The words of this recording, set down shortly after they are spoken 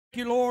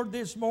Thank you, Lord,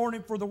 this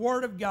morning for the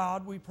Word of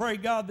God. We pray,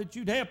 God, that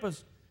you'd help us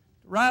to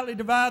rightly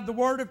divide the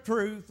Word of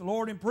truth,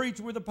 Lord, and preach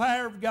with the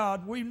power of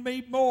God. We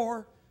need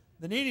more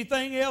than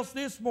anything else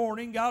this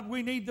morning. God,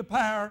 we need the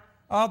power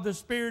of the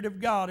Spirit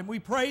of God. And we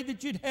pray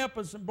that you'd help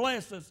us and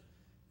bless us.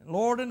 And,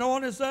 Lord,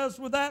 anoint us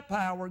with that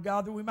power,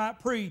 God, that we might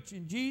preach.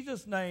 In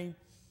Jesus' name,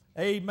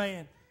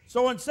 amen.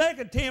 So in 2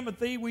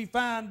 Timothy, we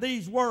find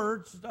these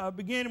words,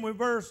 beginning with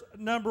verse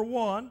number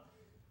 1.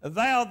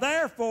 Thou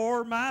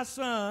therefore, my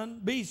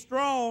son, be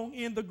strong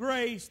in the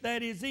grace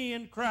that is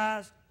in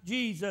Christ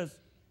Jesus.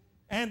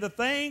 And the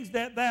things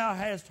that thou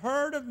hast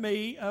heard of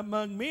me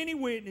among many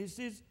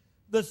witnesses,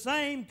 the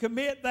same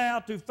commit thou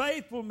to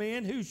faithful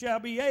men who shall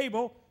be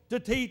able to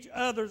teach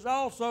others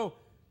also.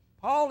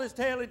 Paul is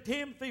telling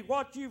Timothy,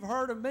 what you've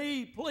heard of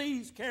me,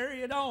 please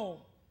carry it on.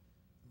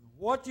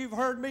 What you've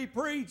heard me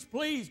preach,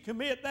 please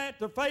commit that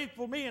to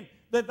faithful men,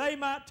 that they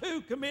might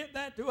too commit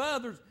that to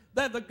others,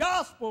 that the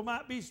gospel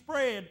might be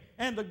spread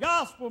and the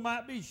gospel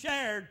might be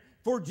shared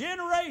for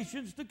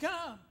generations to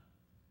come.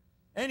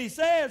 And he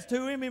says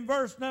to him in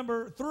verse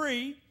number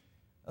 3,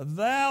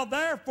 Thou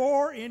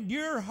therefore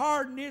endure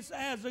hardness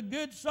as a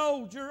good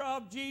soldier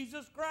of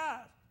Jesus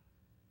Christ.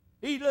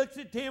 He looks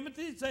at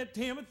Timothy and said,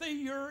 Timothy,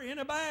 you're in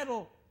a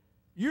battle.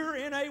 You're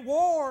in a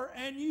war,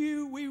 and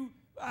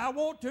I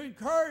want to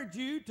encourage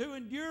you to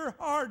endure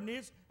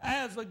hardness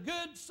as a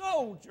good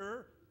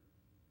soldier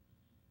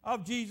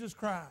of Jesus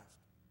Christ.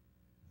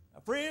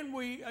 Friend,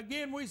 we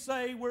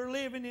say we're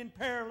living in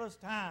perilous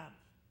times.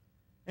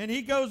 And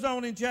he goes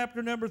on in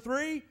chapter number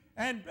 3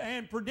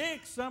 and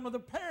predicts some of the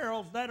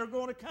perils that are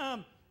going to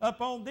come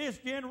upon this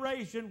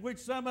generation, which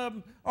some of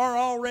them are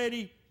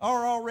already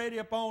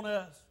upon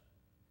us.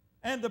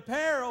 And the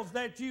perils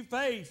that you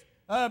face,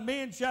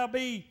 men shall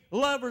be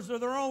lovers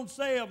of their own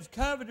selves,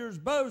 coveters,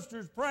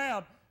 boasters,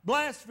 proud,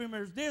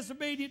 blasphemers,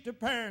 disobedient to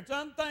parents,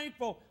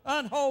 unthankful,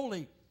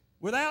 unholy,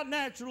 without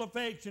natural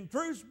affection,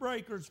 truce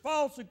breakers,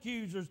 false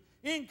accusers,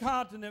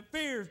 incontinent,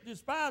 fierce,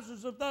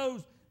 despisers of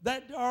those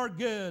that are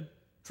good,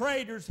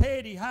 traitors,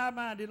 heady,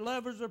 high-minded,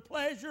 lovers of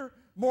pleasure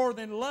more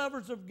than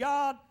lovers of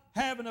God,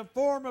 having a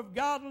form of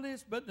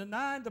godliness, but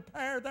denying the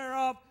power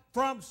thereof.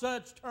 From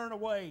such turn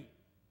away.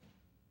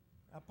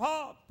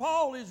 Now,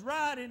 Paul is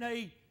writing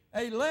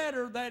a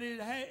letter that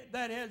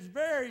has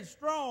very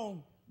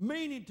strong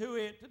meaning to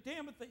it to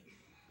Timothy.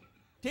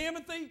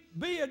 Timothy,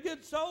 be a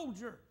good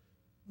soldier.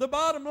 The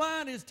bottom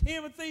line is,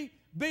 Timothy,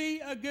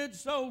 be a good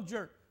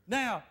soldier.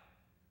 Now,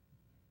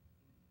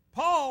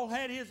 Paul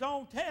had his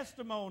own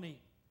testimony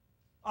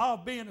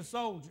of being a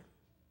soldier.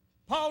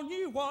 Paul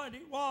knew what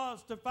it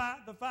was to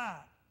fight the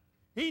fight.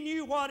 He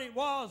knew what it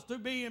was to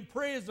be in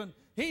prison.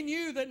 He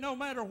knew that no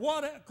matter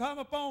what had come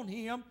upon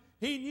him,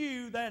 he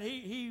knew that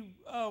he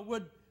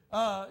would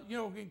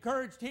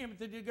encourage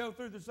Timothy to go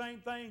through the same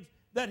things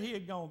that he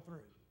had gone through.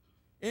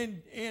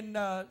 In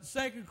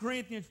 2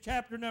 Corinthians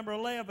chapter number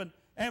 11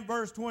 and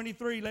verse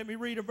 23, let me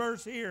read a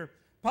verse here.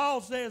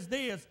 Paul says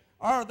this,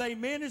 Are they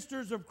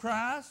ministers of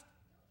Christ?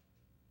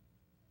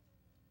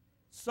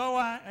 So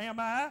am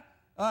I.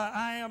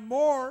 I am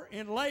more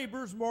in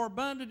labors, more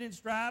abundant in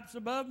stripes,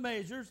 above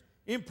measures,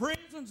 in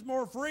prisons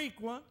more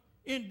frequent,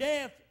 in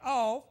death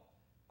oft.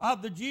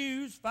 Of the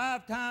Jews,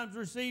 5 times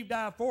received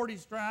I 40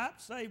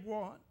 stripes, save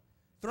one.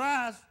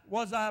 Thrice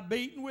was I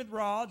beaten with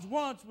rods,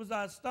 once was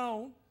I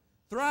stoned.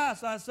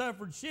 Thrice I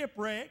suffered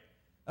shipwreck.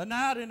 A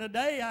night and a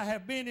day I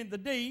have been in the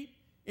deep,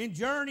 in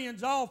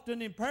journeyings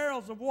often, in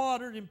perils of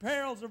water, in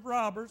perils of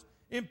robbers,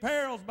 in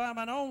perils by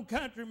mine own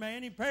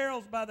countrymen, in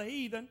perils by the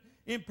heathen,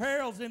 in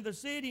perils in the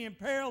city, in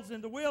perils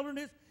in the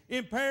wilderness,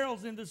 in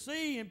perils in the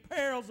sea, in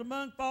perils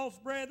among false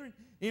brethren,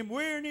 in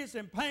weariness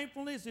and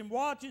painfulness, in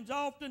watchings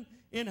often,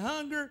 in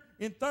hunger,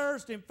 in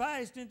thirst, in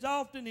fastings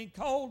often, in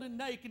cold and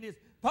nakedness.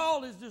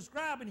 Paul is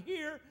describing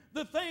here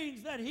the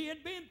things that he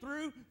had been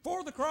through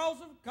for the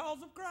cause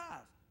of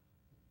Christ.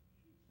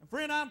 And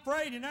friend, I'm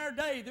afraid in our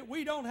day that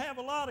we don't have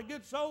a lot of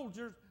good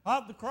soldiers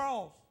of the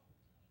cross.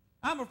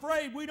 I'm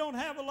afraid we don't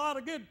have a lot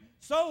of good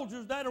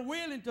soldiers that are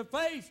willing to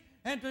face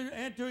and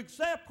to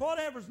accept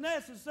whatever's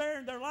necessary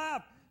in their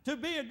life to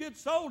be a good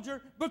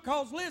soldier,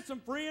 because listen,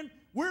 friend,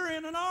 we're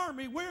in an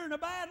army, we're in a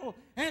battle,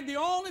 and the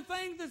only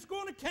thing that's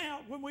going to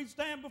count when we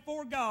stand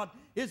before God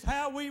is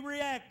how we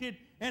reacted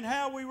and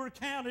how we were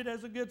counted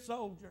as a good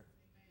soldier.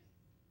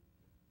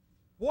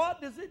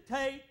 What does it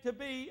take to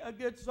be a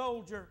good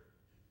soldier?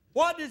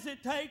 What does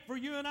it take for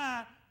you and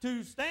I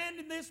to stand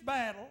in this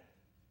battle?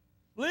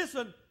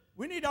 Listen,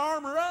 we need to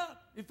armor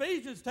up.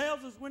 Ephesians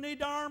tells us we need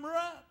to armor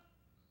up.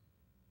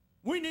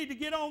 We need to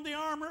get on the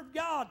armor of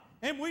God,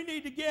 and we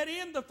need to get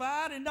in the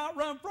fight and not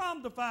run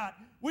from the fight.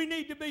 We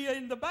need to be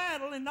in the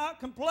battle and not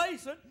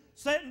complacent,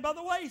 sitting by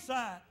the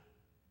wayside.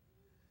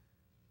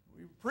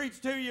 We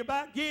preached to you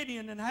about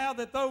Gideon and how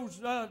that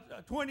those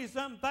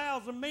 20-something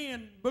thousand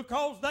men,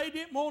 because they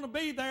didn't want to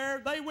be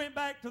there, they went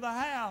back to the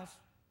house.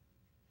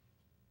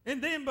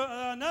 And then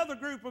another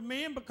group of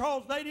men,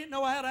 because they didn't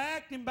know how to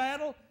act in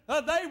battle,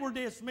 they were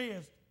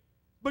dismissed.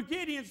 But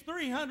Gideon's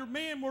 300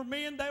 men were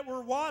men that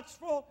were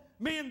watchful,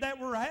 men that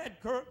had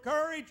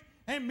courage,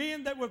 and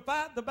men that would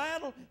fight the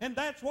battle, and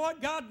that's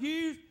what God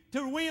used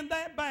to win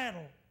that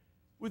battle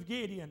with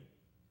Gideon.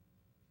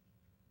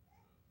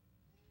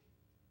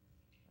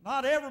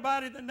 Not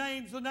everybody that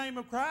names the name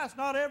of Christ,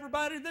 not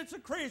everybody that's a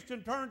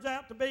Christian turns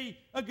out to be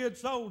a good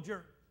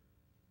soldier.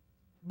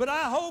 But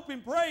I hope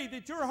and pray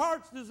that your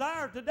heart's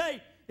desire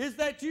today is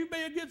that you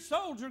be a good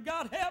soldier.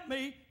 God, help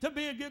me to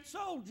be a good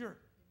soldier.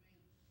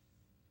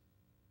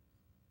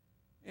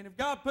 And if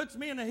God puts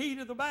me in the heat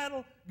of the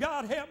battle,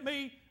 God, help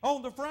me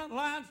on the front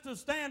lines to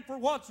stand for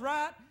what's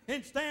right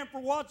and stand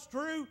for what's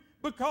true,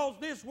 because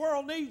this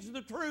world needs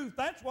the truth.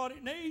 That's what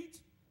it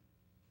needs.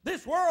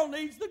 This world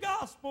needs the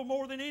gospel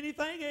more than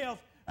anything else.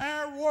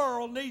 Our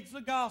world needs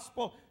the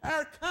gospel.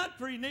 Our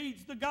country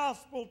needs the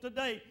gospel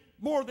today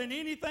more than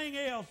anything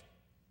else.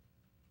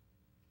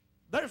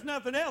 There's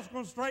nothing else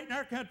going to straighten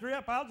our country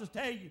up, I'll just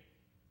tell you.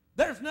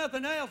 There's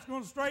nothing else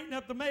going to straighten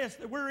up the mess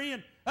that we're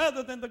in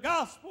other than the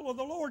gospel of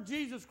the Lord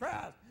Jesus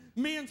Christ.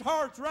 Men's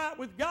hearts right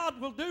with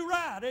God will do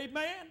right,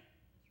 amen?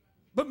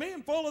 But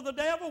men full of the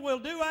devil will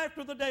do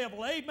after the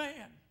devil,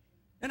 amen?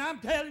 And I'm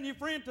telling you,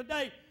 friend,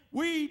 today,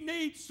 we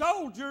need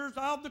soldiers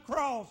of the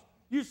cross.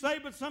 You say,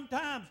 but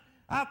sometimes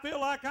I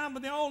feel like I'm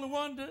the only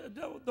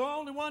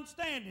one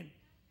standing.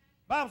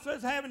 The Bible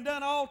says, having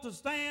done all to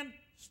stand,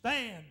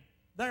 stand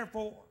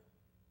therefore.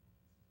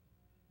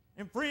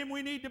 And friend,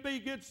 we need to be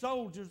good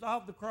soldiers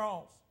of the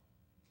cross.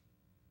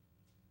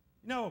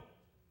 You know,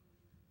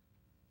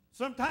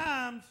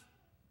 sometimes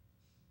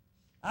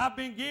I've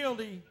been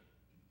guilty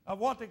of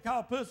what they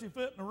call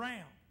pussyfooting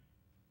around.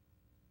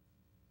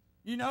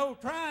 You know,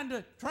 trying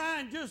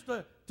just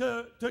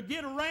to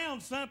get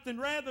around something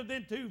rather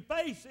than to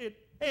face it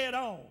head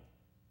on.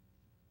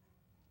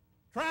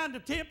 Trying to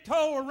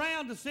tiptoe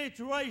around the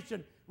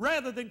situation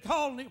rather than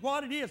calling it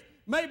what it is.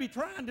 Maybe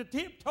trying to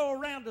tiptoe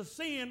around a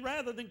sin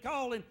rather than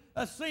calling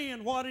a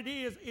sin what it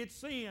is. It's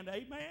sin.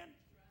 Amen?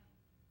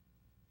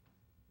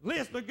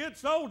 Listen, a good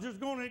soldier's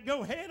going to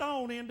go head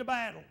on into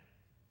battle.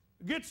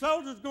 A good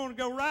soldier's going to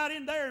go right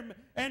in there,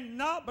 and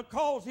not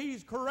because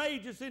he's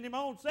courageous in his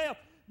own self,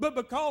 but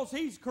because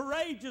he's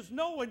courageous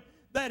knowing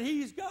that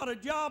he's got a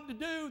job to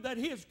do, that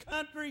his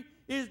country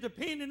is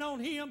depending on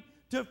him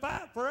to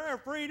fight for our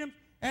freedoms.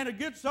 And a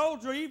good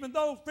soldier, even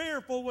though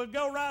fearful, will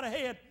go right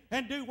ahead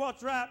and do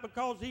what's right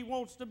because he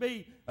wants to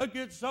be a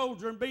good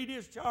soldier and be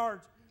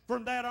discharged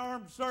from that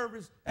armed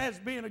service as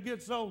being a good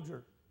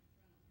soldier.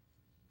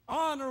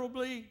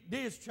 Honorably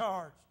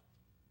discharged.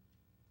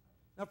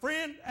 Now,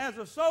 friend, as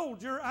a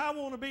soldier, I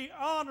want to be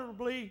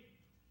honorably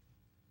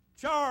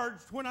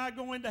charged when I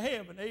go into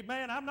heaven.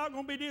 Amen. I'm not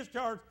going to be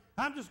discharged.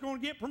 I'm just going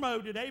to get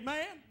promoted.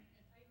 Amen.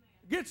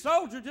 A good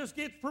soldier just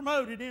gets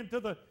promoted into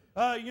the,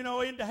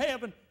 into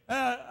heaven.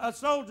 A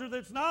soldier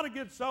that's not a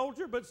good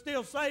soldier but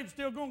still saved,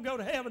 still going to go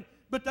to heaven,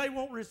 but they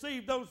won't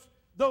receive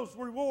those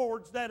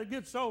rewards that a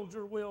good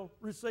soldier will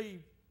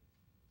receive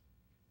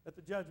at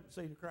the judgment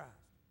seat of Christ.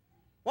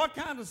 What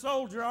kind of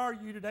soldier are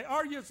you today?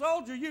 Are you a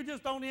soldier? You're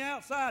just on the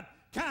outside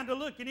kind of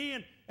looking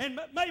in, and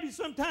maybe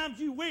sometimes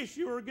you wish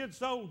you were a good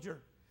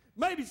soldier.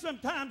 Maybe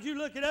sometimes you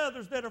look at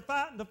others that are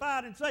fighting the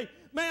fight and say,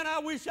 man, I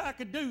wish I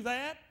could do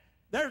that.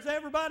 There's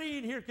everybody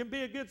in here can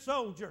be a good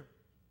soldier.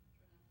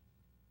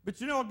 But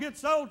you know, a good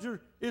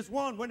soldier is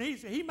one when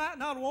he might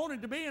not have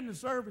wanted to be in the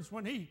service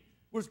when he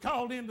was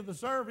called into the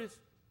service.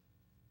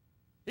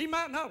 He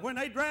might not, when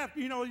they draft,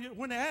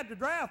 when they had to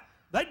draft,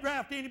 they'd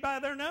draft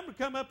anybody their number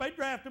come up, they'd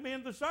draft them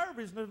into the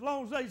service, and as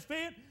long as they's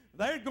fit,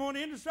 they're going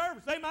into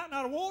service. They might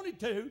not have wanted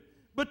to,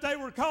 but they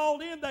were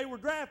called in, they were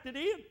drafted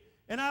in.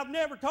 And I've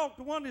never talked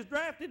to one that's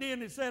drafted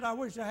in and said, I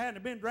wish I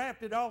hadn't been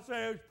drafted. I'll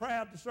say I was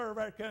proud to serve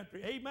our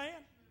country. Amen?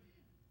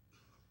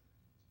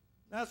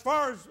 Now, as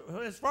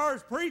far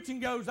as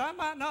preaching goes, I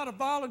might not have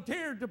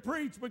volunteered to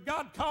preach, but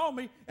God called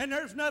me, and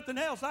there's nothing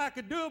else I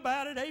could do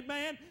about it.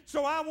 Amen?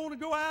 So I want to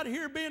go out of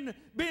here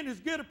being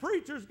as good a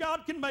preacher as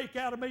God can make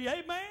out of me.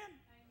 Amen?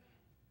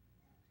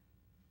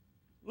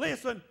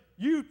 Listen,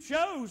 you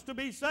chose to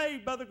be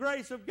saved by the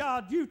grace of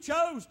God. You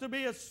chose to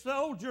be a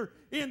soldier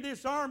in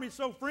this army.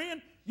 So,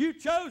 friend, you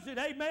chose it.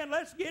 Amen.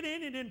 Let's get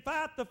in it and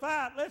fight the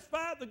fight. Let's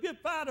fight the good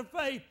fight of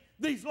faith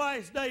these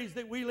last days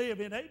that we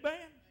live in.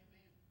 Amen.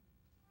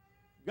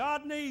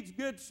 God needs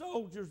good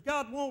soldiers.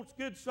 God wants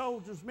good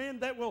soldiers, men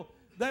that will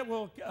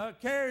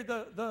carry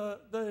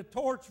the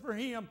torch for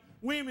Him,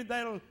 women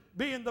that will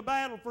be in the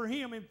battle for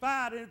Him and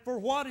fight for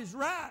what is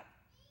right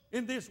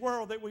in this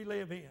world that we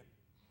live in.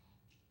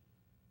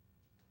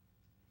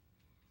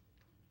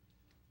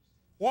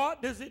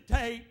 What does it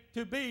take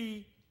to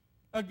be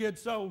a good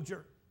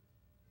soldier?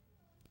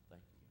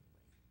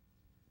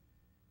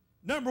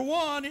 Number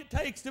one, it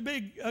takes to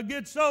be a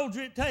good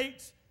soldier, it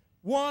takes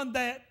one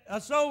that a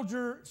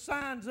soldier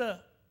signs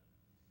up.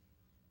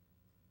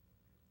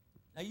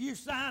 Now, you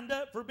signed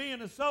up for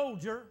being a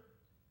soldier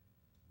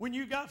when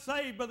you got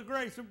saved by the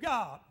grace of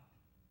God.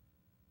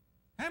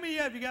 How many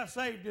of you got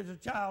saved as a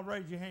child?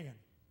 Raise your hand.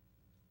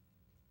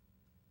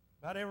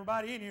 About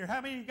everybody in here. How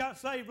many got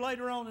saved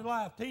later on in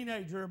life,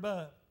 teenager or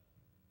above?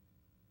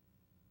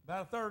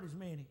 About a third as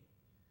many.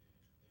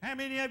 How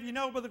many of you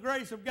know by the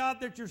grace of God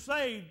that you're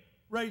saved?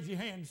 Raise your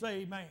hand and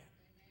say amen.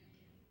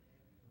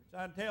 Which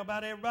I can tell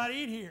about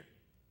everybody in here.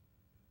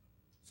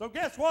 So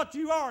guess what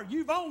you are?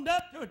 You've owned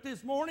up to it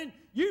this morning.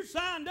 You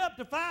signed up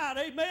to fight.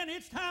 Amen.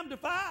 It's time to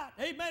fight.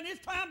 Amen.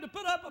 It's time to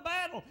put up a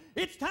battle.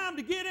 It's time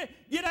to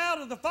get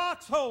out of the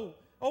foxhole.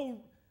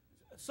 Old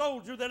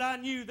soldier that I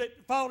knew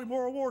that fought in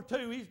World War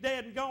II, he's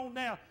dead and gone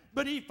now.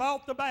 But he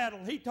fought the battle.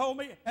 He told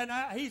me, and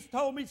he's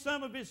told me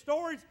some of his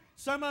stories.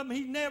 Some of them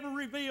he never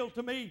revealed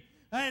to me.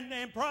 And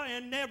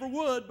never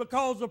would,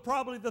 because of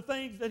probably the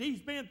things that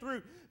he's been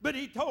through. But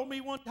he told me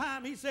one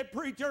time, he said,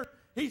 preacher,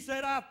 he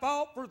said, I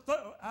fought for,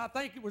 I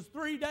think it was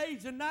 3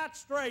 days and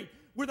nights straight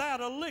without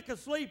a lick of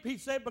sleep. He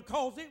said,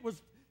 because it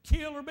was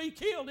kill or be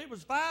killed. It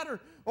was fight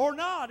or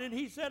not. And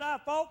he said, I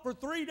fought for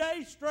 3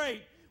 days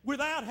straight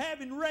without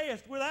having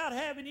rest, without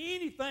having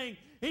anything.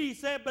 He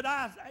said,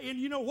 and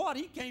you know what?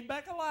 He came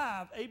back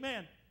alive.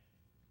 Amen.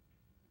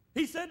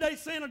 He said they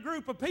sent a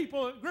group of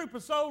people, a group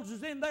of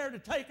soldiers in there to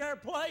take our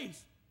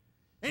place.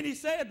 And he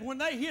said when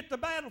they hit the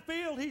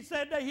battlefield, he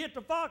said they hit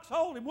the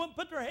foxhole and wouldn't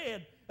put their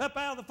head up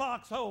out of the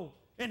foxhole.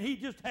 And he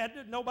just had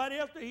to, nobody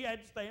else, he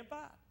had to stay and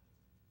fight.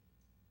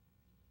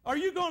 Are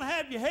you going to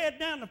have your head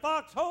down the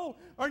foxhole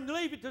or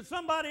leave it to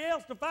somebody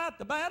else to fight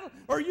the battle?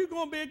 Or are you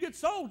going to be a good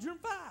soldier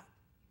and fight?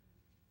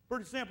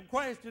 Pretty simple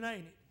question,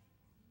 ain't it?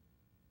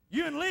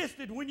 You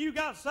enlisted when you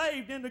got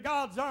saved into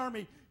God's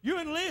army. You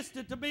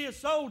enlisted to be a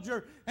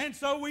soldier. And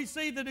so we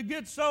see that a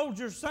good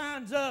soldier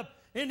signs up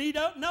and he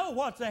don't know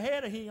what's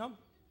ahead of him.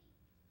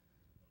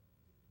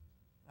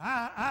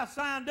 I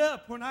signed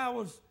up when I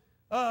was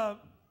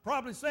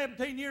probably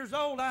 17 years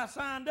old. I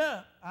signed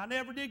up. I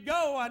never did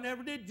go. I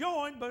never did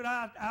join, but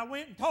I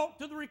went and talked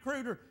to the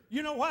recruiter.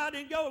 You know why I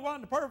didn't go? It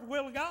wasn't the perfect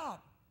will of God.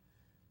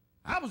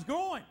 I was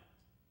going,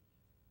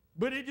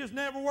 but it just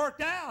never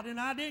worked out, and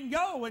I didn't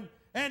go.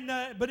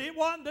 But it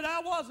wasn't that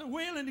I wasn't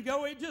willing to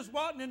go. It just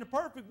wasn't in the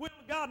perfect will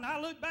of God. And I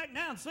look back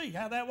now and see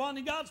how that wasn't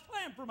in God's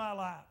plan for my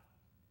life.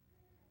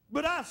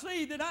 But I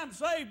see that I'm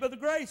saved by the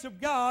grace of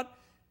God.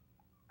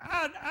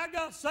 I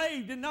got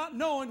saved and not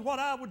knowing what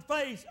I would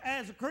face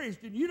as a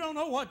Christian. You don't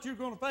know what you're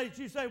going to face.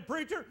 You say,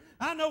 preacher,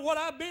 I know what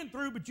I've been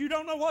through, but you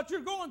don't know what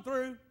you're going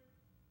through.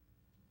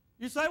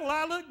 You say, well,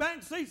 I look back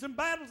and see some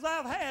battles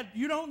I've had.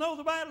 You don't know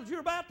the battles you're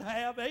about to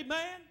have.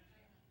 Amen?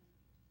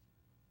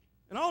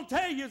 And I'll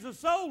tell you, as a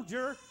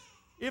soldier,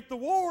 if the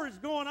war is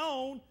going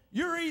on,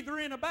 you're either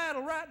in a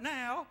battle right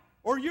now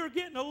or you're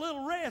getting a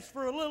little rest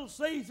for a little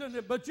season.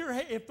 But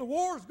if the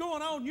war's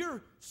going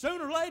on,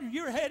 sooner or later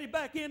you're headed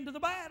back into the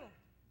battle.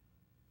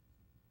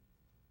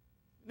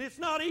 And it's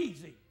not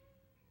easy.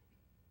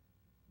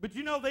 But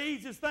you know the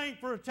easiest thing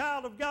for a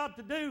child of God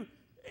to do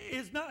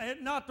is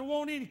not to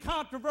want any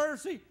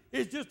controversy.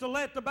 It's just to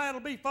let the battle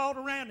be fought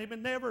around him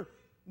and never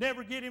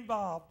get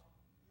involved.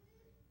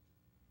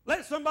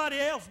 Let somebody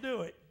else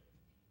do it.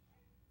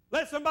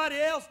 Let somebody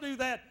else do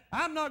that.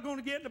 I'm not going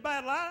to get in the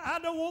battle. I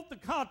don't want the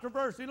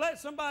controversy. Let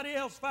somebody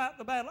else fight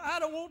the battle. I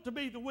don't want to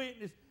be the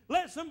witness.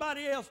 Let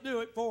somebody else do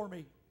it for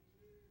me.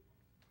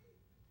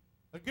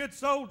 A good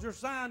soldier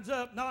signs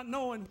up not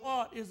knowing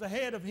what is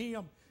ahead of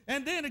him.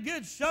 And then a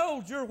good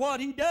soldier, what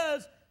he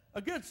does,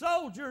 a good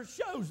soldier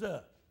shows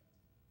up.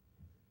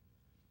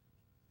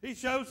 He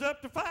shows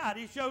up to fight.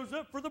 He shows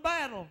up for the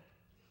battle.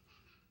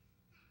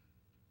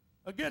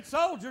 A good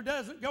soldier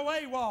doesn't go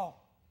AWOL.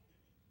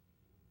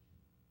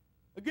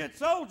 A good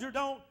soldier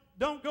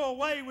don't go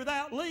away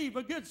without leave.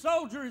 A good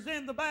soldier is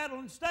in the battle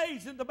and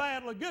stays in the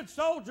battle. A good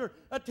soldier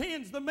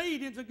attends the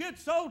meetings. A good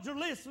soldier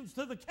listens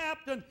to the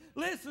captain,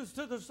 listens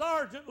to the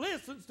sergeant,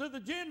 listens to the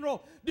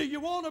general. Do you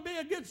want to be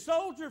a good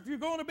soldier? If you're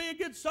going to be a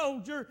good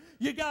soldier,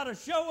 you got to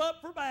show up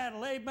for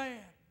battle. Amen.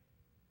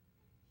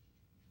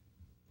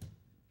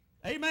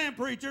 Amen,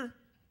 preacher.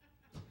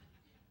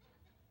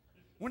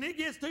 When it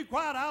gets too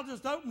quiet, I'll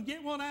just open and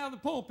get one out of the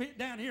pulpit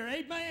down here.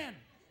 Amen.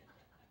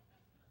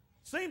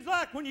 Seems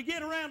like when you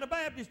get around the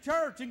Baptist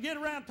church and get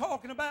around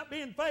talking about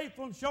being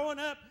faithful and showing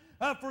up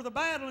for the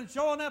battle and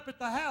showing up at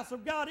the house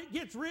of God, it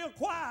gets real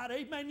quiet.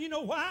 Amen. You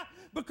know why?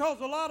 Because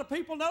a lot of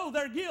people know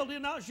they're guilty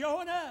of not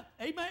showing up.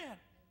 Amen.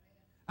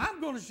 I'm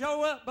going to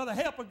show up by the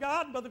help of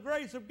God and by the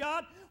grace of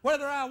God,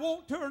 whether I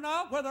want to or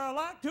not, whether I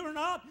like to or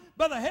not.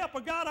 By the help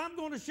of God, I'm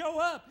going to show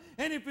up.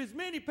 And if as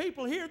many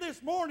people here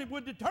this morning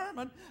would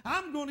determine,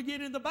 I'm going to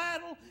get in the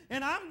battle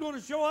and I'm going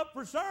to show up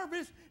for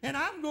service and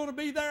I'm going to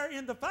be there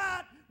in the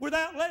fight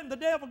without letting the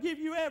devil give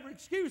you every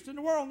excuse in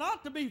the world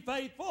not to be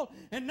faithful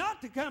and not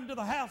to come to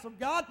the house of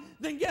God,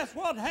 then guess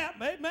what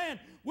happened? Amen.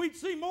 We'd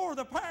see more of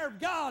the power of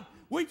God.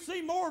 We'd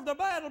see more of the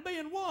battle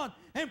being won.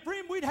 And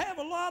friend, we'd have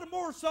a lot of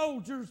more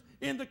soldiers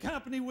in the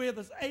company with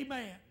us.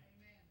 Amen.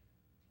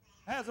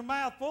 Has a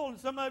mouthful, and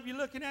some of you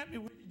looking at me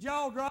with your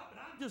jaw dropping.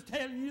 I'm just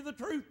telling you the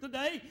truth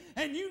today,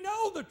 and you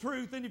know the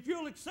truth. And if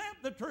you'll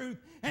accept the truth,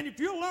 and if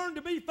you'll learn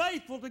to be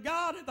faithful to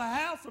God at the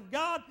house of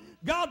God,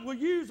 God will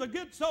use a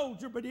good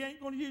soldier, but He ain't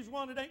going to use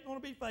one that ain't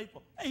going to be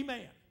faithful.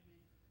 Amen.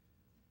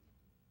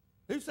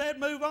 Who said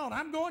move on?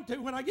 I'm going to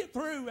when I get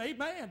through.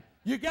 Amen.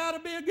 You got to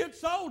be a good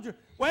soldier.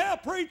 Well,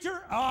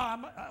 preacher,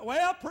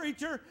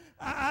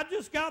 I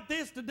just got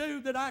this to do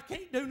that I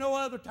can't do no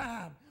other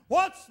time.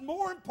 What's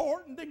more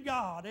important than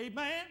God?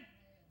 Amen.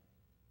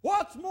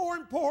 What's more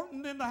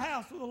important than the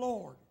house of the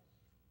Lord?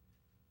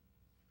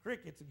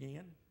 Crickets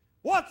again.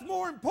 What's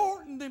more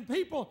important than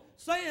people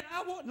saying,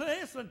 I want to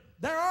listen?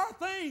 There are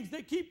things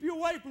that keep you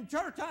away from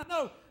church, I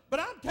know. But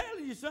I'm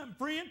telling you something,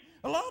 friend.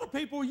 A lot of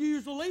people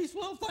use the least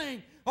little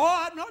thing.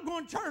 Oh, I'm not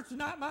going to church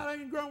tonight. My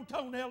ingrown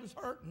toenail is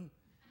hurting.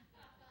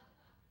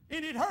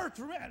 And it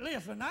hurts.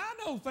 Listen, I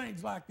know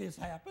things like this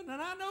happen,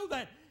 and I know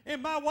that.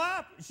 And my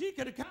wife, she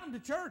could have come to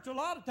church a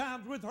lot of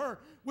times with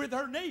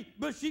her knee,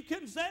 but she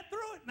couldn't sit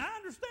through it, and I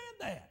understand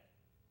that.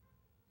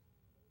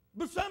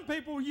 But some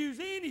people use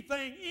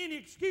anything, any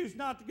excuse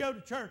not to go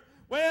to church.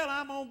 Well,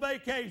 I'm on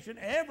vacation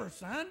every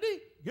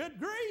Sunday. Good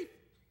grief.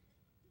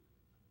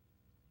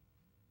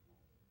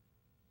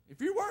 If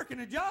you're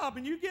working a job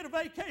and you get a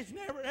vacation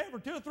every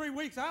 2 or 3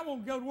 weeks, I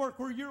won't go to work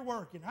where you're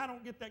working. I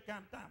don't get that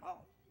kind of time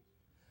off.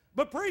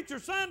 But preacher,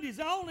 Sunday's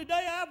the only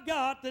day I've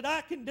got that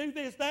I can do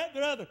this, that,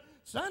 the other.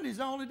 Sunday's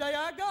the only day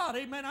I got.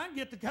 Amen. I can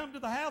get to come to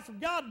the house of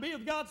God and be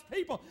with God's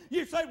people.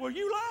 You say, well,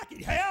 you like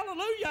it.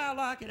 Hallelujah, I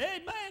like it.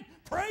 Amen.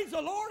 Praise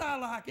the Lord, I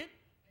like it. Amen.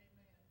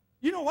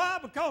 You know why?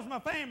 Because my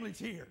family's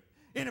here.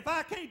 And if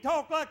I can't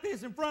talk like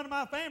this in front of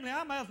my family,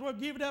 I might as well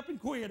give it up and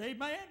quit.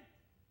 Amen.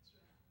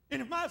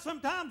 And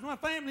sometimes my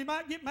family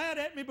might get mad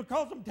at me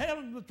because I'm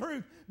telling them the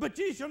truth. But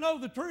ye shall know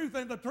the truth,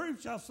 and the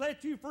truth shall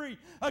set you free.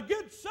 A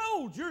good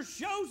soldier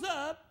shows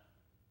up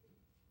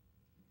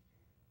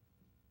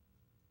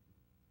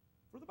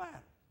for the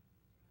battle,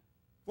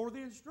 for the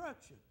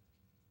instruction.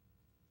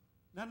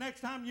 Now,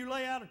 next time you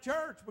lay out of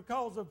church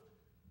because of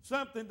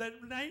something that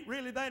ain't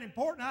really that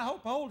important, I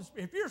hope the Holy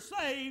Spirit, if you're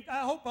saved,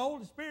 I hope the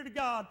Holy Spirit of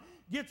God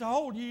gets a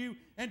hold of you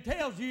and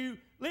tells you,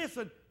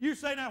 listen, you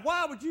say, now,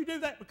 why would you do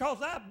that?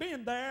 Because I've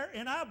been there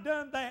and I've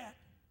done that.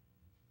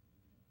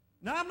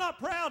 Now, I'm not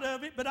proud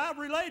of it, but I've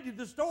related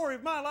the story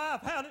of my life,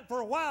 how that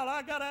for a while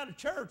I got out of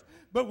church.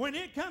 But when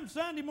it comes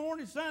Sunday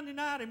morning, Sunday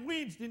night, and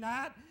Wednesday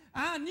night,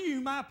 I knew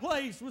my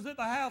place was at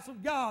the house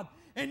of God.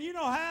 And you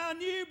know how I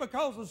knew?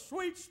 Because the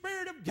sweet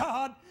Spirit of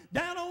God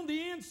down on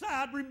the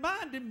inside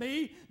reminded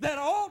me that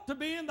I ought to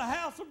be in the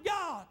house of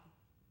God.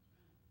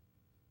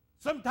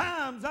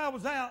 Sometimes I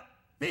was out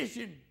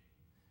fishing.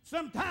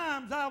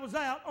 Sometimes I was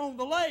out on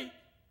the lake.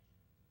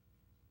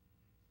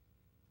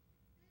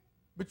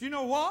 But you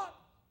know what?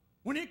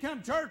 When it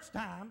come church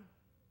time,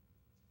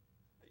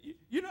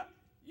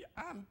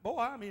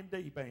 I'm in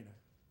deep, ain't I?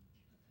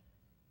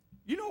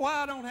 You know why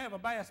I don't have a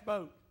bass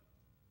boat?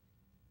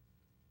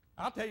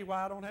 I'll tell you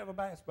why I don't have a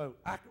bass boat.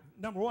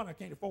 Number one, I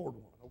can't afford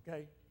one,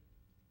 okay?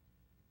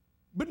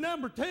 But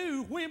number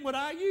two, when would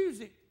I use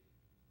it?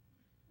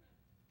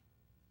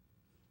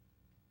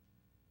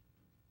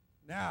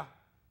 Now,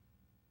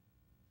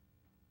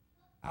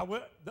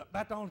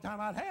 about the only time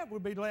I'd have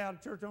would be to lay out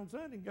of church on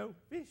Sunday and go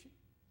fishing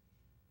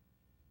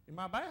in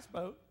my bass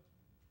boat.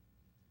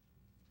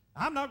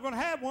 I'm not going to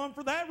have one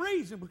for that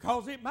reason,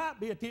 because it might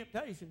be a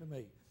temptation to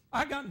me.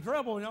 I got in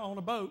trouble on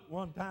a boat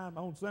one time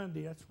on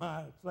Sunday. That's why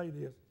I say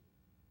this.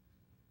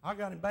 I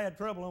got in bad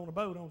trouble on a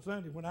boat on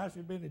Sunday when I should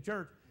have been in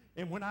church.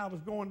 And when I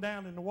was going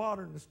down in the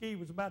water and the ski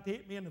was about to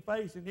hit me in the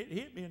face, and it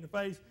hit me in the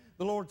face,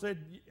 the Lord said,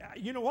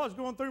 you know what's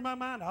going through my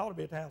mind? I ought to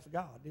be at the house of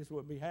God. This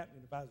wouldn't be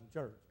happening if I was in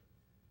church.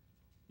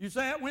 You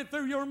say that went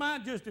through your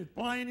mind just as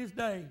plain as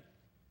day.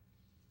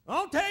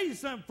 I'll tell you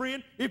something,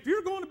 friend. If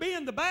you're going to be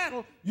in the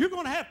battle, you're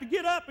going to have to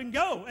get up and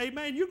go.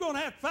 Amen. You're going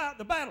to have to fight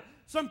the battle.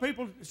 Some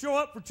people show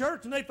up for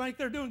church and they think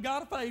they're doing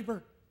God a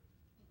favor.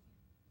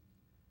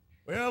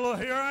 Well,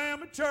 here I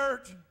am at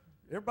church.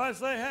 Everybody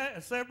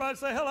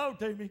say hello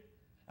to me.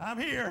 I'm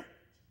here.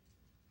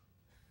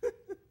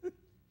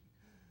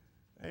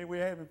 Ain't we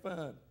having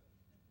fun?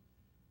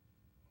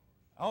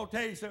 I'll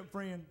tell you something,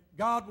 friend.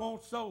 God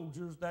wants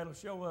soldiers that'll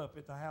show up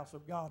at the house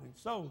of God, and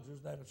soldiers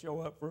that'll show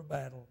up for a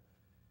battle.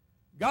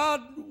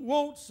 God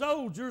wants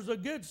soldiers. A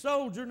good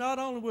soldier not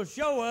only will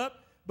show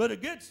up, but a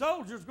good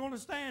soldier is going to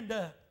stand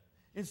up.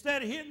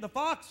 Instead of hitting the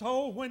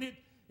foxhole when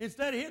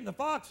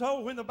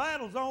the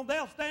battle's on,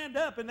 they'll stand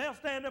up, and they'll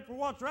stand up for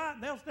what's right,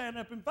 and they'll stand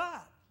up and fight.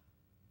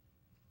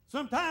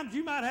 Sometimes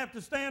you might have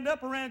to stand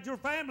up around your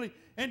family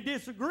and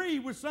disagree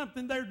with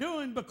something they're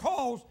doing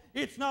because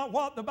it's not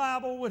what the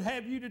Bible would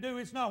have you to do.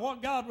 It's not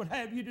what God would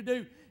have you to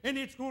do. And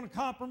it's going to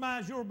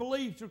compromise your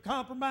beliefs or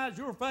compromise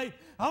your faith.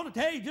 I want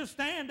to tell you, just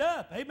stand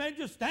up. Amen.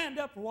 Just stand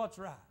up for what's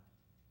right.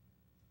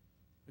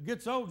 A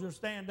good soldier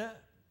stand up.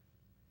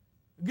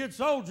 A good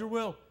soldier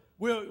will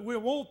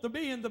want to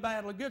be in the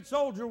battle. A good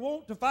soldier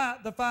want to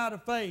fight the fight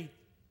of faith.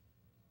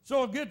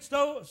 So a good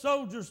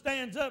soldier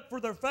stands up for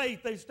their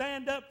faith. They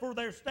stand up for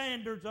their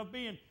standards of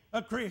being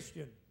a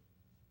Christian.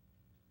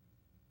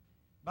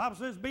 The Bible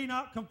says, be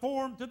not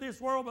conformed to this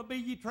world, but be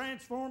ye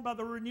transformed by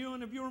the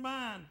renewing of your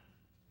mind.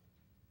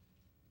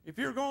 If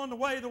you're going the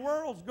way the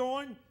world's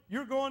going,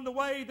 you're going the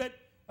way that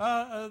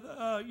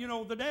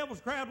the devil's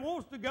crowd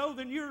wants to go,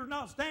 then you're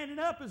not standing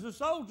up as a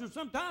soldier.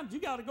 Sometimes you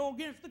got to go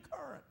against the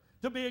current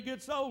to be a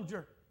good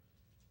soldier.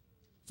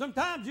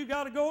 Sometimes you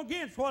got to go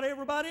against what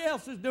everybody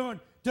else is doing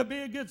to be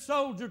a good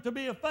soldier, to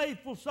be a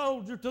faithful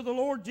soldier to the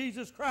Lord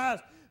Jesus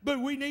Christ. But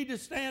we need to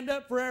stand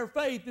up for our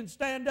faith and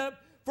stand up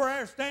for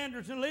our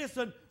standards. And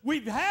listen,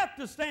 we have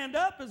to stand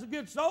up as a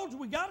good soldier.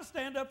 We got to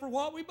stand up for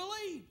what we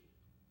believe.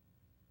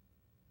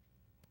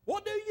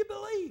 What do you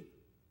believe?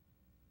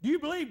 Do you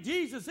believe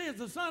Jesus is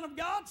the Son of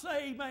God?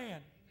 Say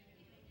amen.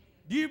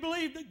 Do you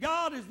believe that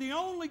God is the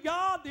only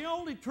God, the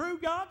only true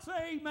God?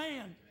 Say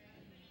amen.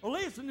 Well,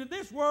 listen, in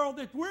this world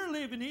that we're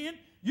living in,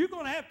 you're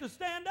going to have to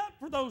stand up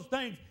for those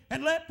things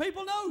and let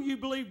people know you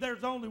believe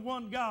there's only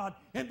one God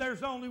and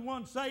there's only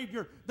one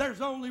Savior.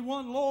 There's only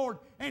one Lord,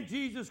 and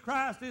Jesus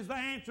Christ is the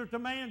answer to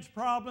man's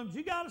problems.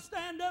 You got to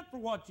stand up for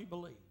what you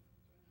believe.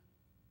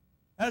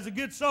 As a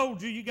good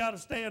soldier, you got to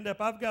stand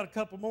up. I've got a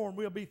couple more and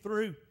we'll be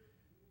through.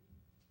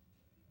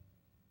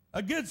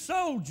 A good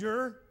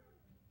soldier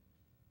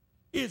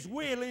is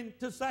willing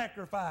to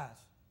sacrifice.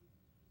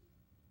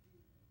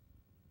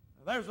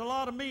 There's a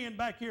lot of men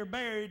back here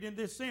buried in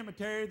this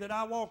cemetery that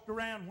I walked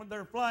around when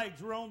their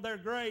flags were on their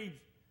graves.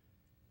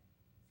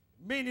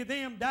 Many of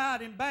them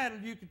died in battle.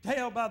 You could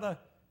tell by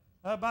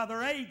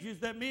their ages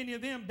that many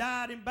of them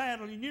died in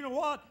battle. And you know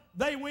what?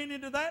 They went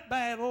into that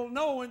battle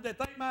knowing that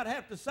they might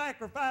have to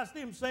sacrifice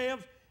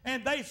themselves,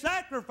 and they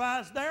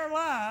sacrificed their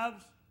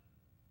lives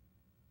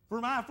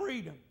for my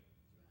freedom.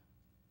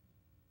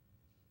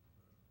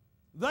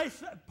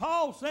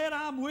 Paul said,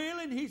 I'm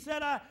willing. He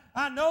said,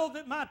 I know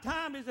that my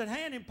time is at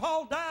hand. And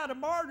Paul died a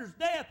martyr's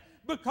death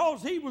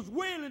because he was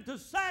willing to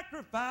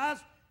sacrifice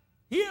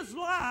his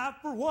life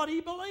for what he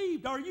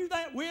believed. Are you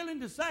that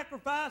willing to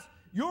sacrifice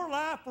your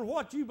life for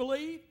what you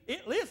believe?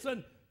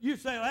 Listen, you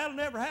say, well, that'll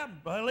never happen.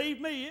 Believe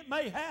me, it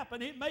may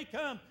happen. It may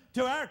come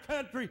to our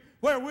country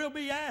where we'll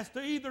be asked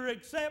to either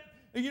accept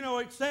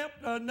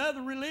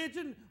another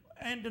religion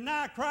and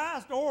deny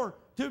Christ, or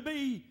to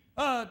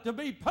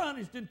be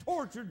punished and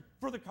tortured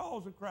for the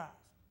cause of Christ.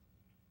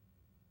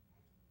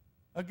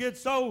 A good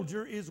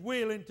soldier is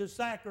willing to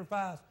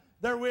sacrifice.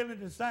 They're willing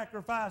to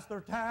sacrifice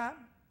their time.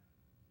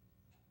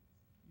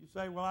 You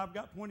say, well, I've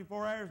got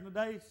 24 hours in a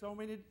day, so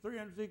many,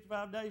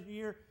 365 days a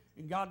year,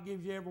 and God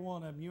gives you every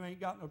one of them. You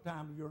ain't got no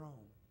time of your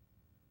own.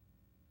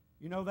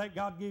 You know that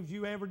God gives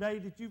you every day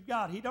that you've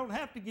got. He don't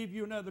have to give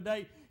you another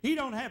day. He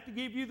don't have to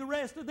give you the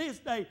rest of this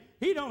day.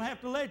 He don't have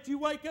to let you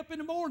wake up in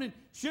the morning.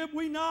 Should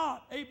we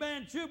not,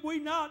 amen, should we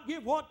not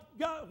give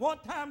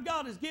what time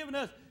God has given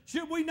us,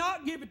 should we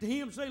not give it to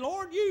Him and say,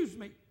 Lord, use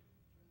me?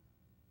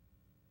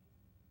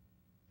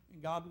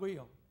 And God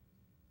will.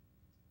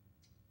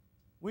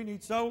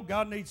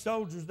 God needs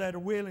soldiers that are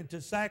willing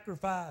to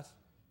sacrifice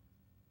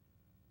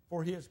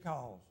for His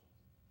cause.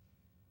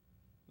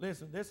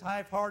 Listen, this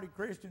half-hearted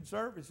Christian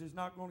service is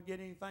not going to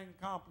get anything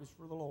accomplished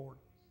for the Lord.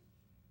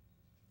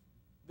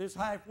 This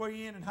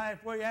halfway in and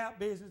halfway out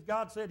business,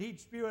 God said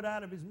He'd spew it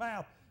out of His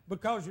mouth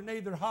because you're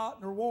neither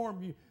hot nor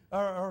warm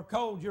or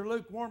cold. You're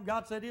lukewarm.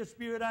 God said He'll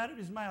spew it out of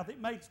His mouth.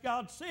 It makes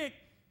God sick.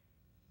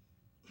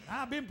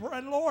 I've been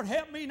praying, Lord,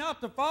 help me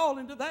not to fall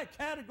into that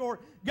category.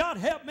 God,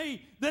 help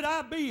me that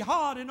I be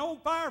hot and on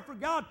fire for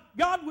God.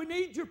 God, we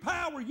need your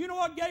power. You know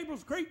what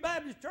Gabriel's Creek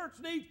Baptist Church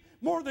needs?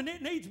 More than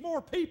it needs more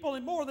people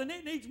and more than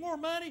it needs more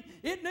money,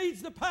 it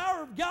needs the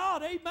power of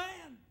God.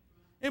 Amen.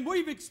 And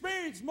we've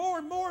experienced more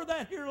and more of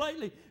that here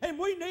lately. And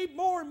we need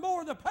more and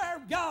more of the power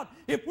of God.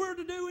 If we're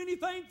to do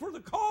anything for the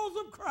cause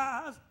of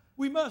Christ,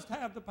 we must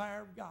have the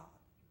power of God.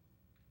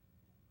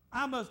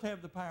 I must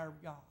have the power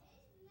of God.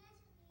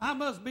 I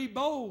must be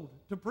bold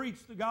to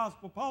preach the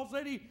gospel. Paul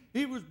said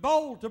he was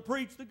bold to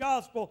preach the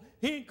gospel.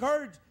 He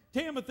encouraged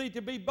Timothy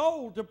to be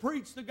bold to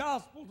preach the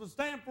gospel, to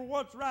stand for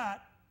what's right.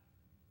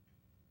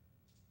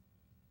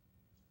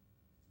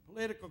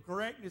 Political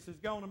correctness has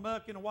gone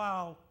amok in a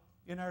while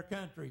in our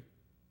country.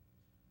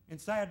 And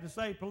sad to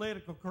say,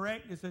 political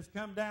correctness has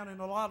come down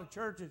in a lot of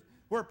churches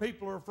where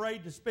people are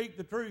afraid to speak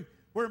the truth,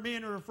 where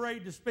men are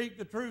afraid to speak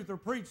the truth or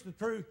preach the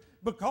truth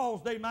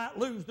because they might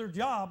lose their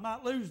job,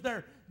 might lose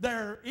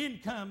their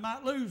income,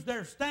 might lose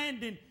their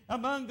standing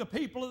among the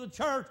people of the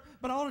church.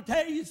 But I want to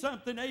tell you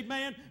something,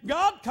 amen.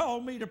 God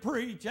called me to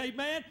preach,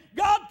 amen.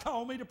 God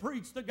called me to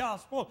preach the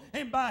gospel,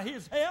 and by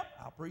His help,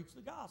 I'll preach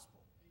the gospel.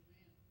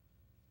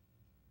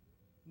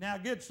 Now, a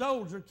good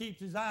soldier keeps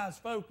his eyes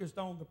focused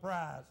on the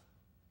prize.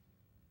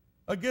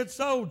 A good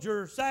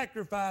soldier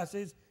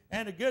sacrifices,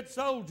 and a good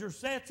soldier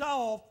sets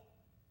off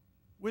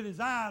with his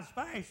eyes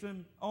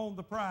fastened on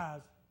the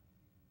prize.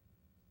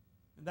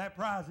 And that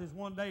prize is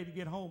one day to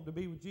get home to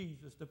be with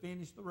Jesus, to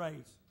finish the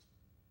race.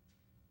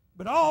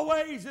 But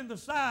always in the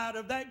side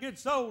of that good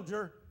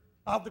soldier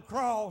of the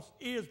cross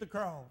is the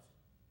cross.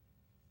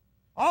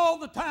 All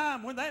the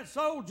time when that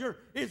soldier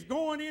is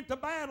going into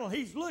battle,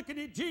 he's looking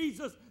at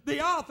Jesus,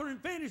 the author and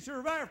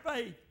finisher of our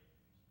faith.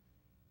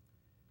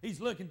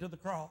 He's looking to the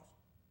cross.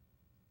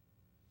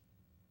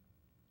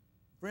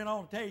 Friend, I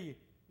want to tell you,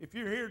 if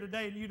you're here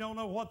today and you don't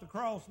know what the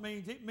cross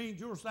means, it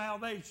means your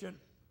salvation.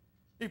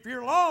 If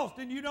you're lost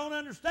and you don't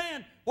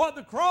understand what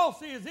the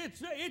cross is,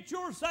 it's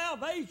your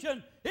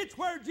salvation. It's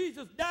where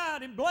Jesus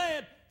died and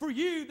bled for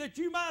you that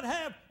you might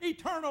have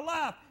eternal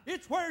life.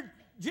 It's where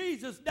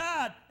Jesus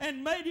died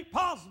and made it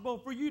possible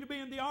for you to be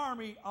in the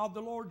army of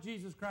the Lord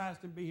Jesus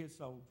Christ and be His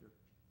soldier.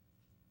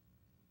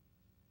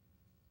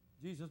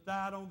 Jesus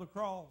died on the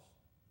cross.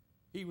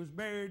 He was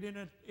buried in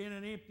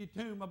an empty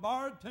tomb, a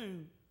borrowed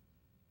tomb.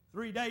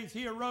 3 days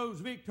He arose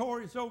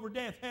victorious over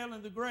death, hell,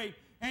 and the grave,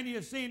 and He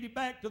ascended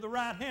back to the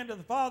right hand of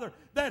the Father,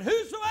 that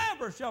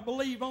whosoever shall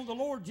believe on the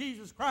Lord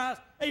Jesus Christ,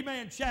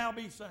 amen, shall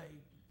be saved.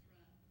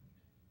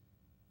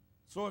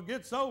 So a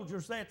good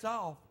soldier sets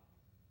off.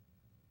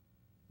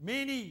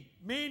 Many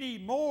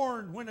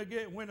mourn when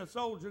a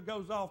soldier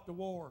goes off to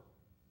war.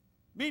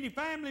 Many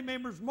family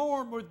members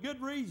mourn with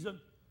good reason.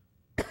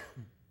 But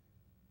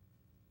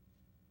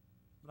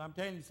I'm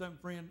telling you something,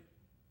 friend,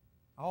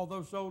 all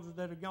those soldiers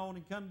that have gone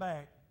and come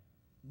back,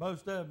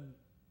 most of them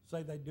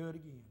say they'd do it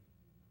again.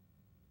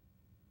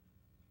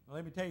 Well,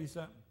 let me tell you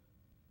something.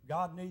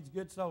 God needs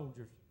good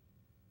soldiers.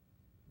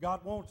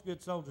 God wants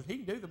good soldiers. He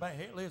can do the bad.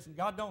 Hey, listen,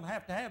 God don't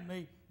have to have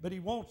me, but He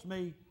wants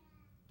me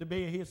to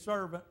be His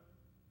servant.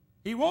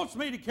 He wants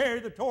me to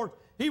carry the torch.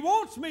 He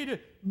wants me to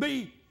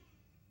be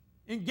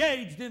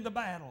engaged in the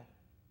battle.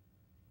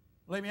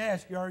 Let me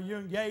ask you, are you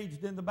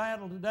engaged in the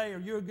battle today? Are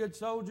you a good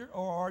soldier,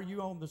 or are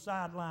you on the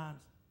sidelines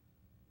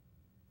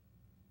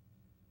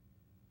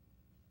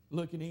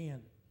looking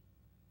in?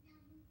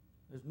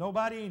 There's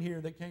nobody in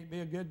here that can't be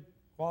a good,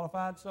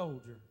 qualified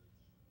soldier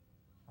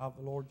of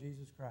the Lord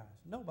Jesus Christ.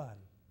 Nobody.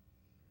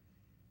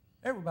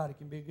 Everybody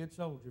can be a good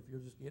soldier if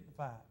you'll just get in the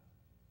fight.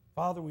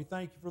 Father, we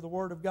thank You for the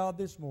Word of God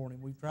this morning.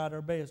 We've tried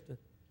our best to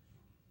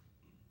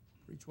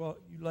preach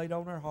what You laid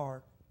on our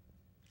heart.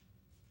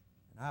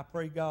 And I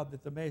pray, God,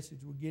 that the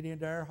message will get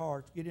into our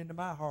hearts, get into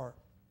my heart.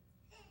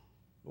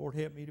 Lord,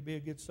 help me to be a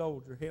good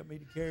soldier. Help me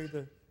to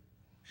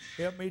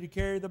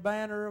carry the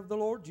banner of the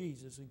Lord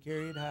Jesus and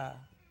carry it high.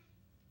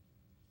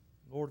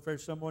 Lord, if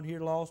there's someone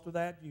here lost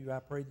without You, I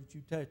pray that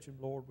You touch them,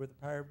 Lord, with the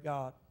power of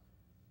God.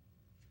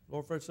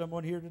 Lord, if there's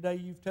someone here today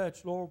You've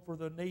touched, Lord, for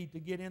the need to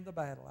get in the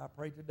battle, I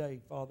pray today,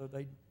 Father,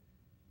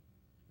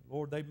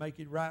 Lord, they make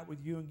it right with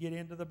You and get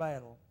into the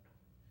battle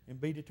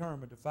and be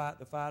determined to fight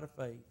the fight of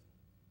faith.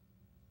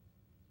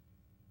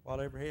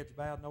 While every head's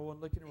bowed, no one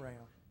looking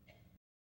around.